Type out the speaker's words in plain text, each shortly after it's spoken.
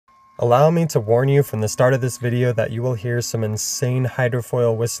Allow me to warn you from the start of this video that you will hear some insane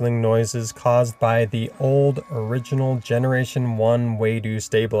hydrofoil whistling noises caused by the old original Generation 1 Waydoo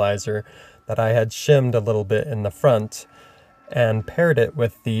stabilizer that I had shimmed a little bit in the front and paired it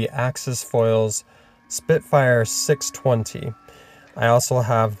with the Axis Foil's Spitfire 620. I also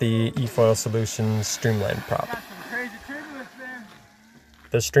have the eFoil Solutions Streamline Prop.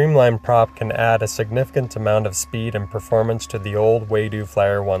 The Streamline Prop can add a significant amount of speed and performance to the old Waydoo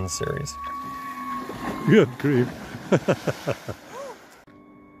Flyer ONE series. Good grief.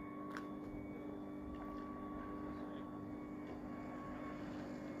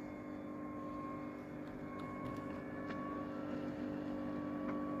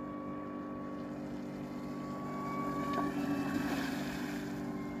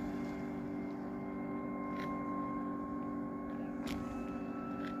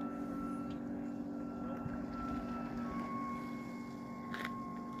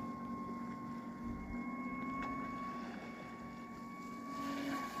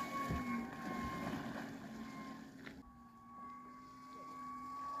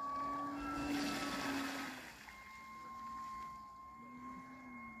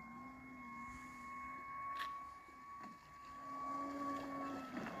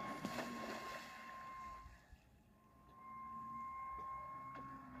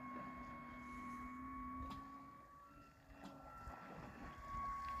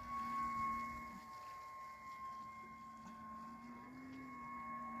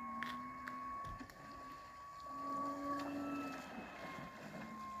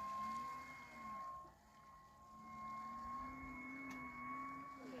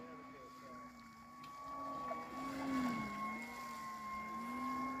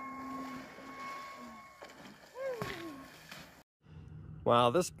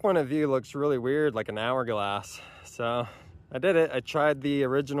 Wow, this point of view looks really weird, like an hourglass. So I did it. I tried the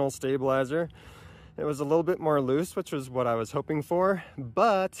original stabilizer. It was a little bit more loose, which was what I was hoping for,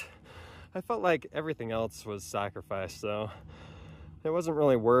 but I felt like everything else was sacrificed, so it wasn't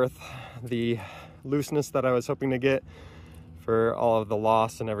really worth the looseness that I was hoping to get for all of the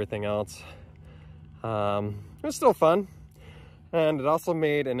loss and everything else. It was still fun, and it also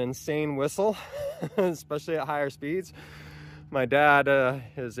made an insane whistle, especially at higher speeds. My dad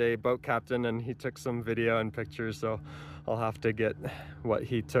is a boat captain and he took some video and pictures, so I'll have to get what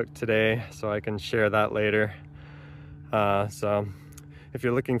he took today so I can share that later. So if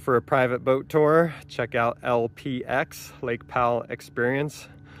you're looking for a private boat tour, check out LPX, Lake Powell Experience.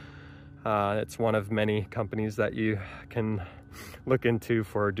 It's one of many companies that you can look into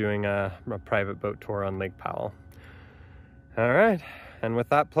for doing a private boat tour on Lake Powell. All right, and with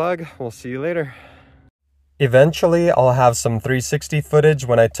that plug, we'll see you later. Eventually, I'll have some 360 footage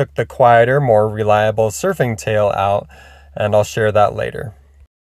when I took the quieter, more reliable surfing tail out, and I'll share that later.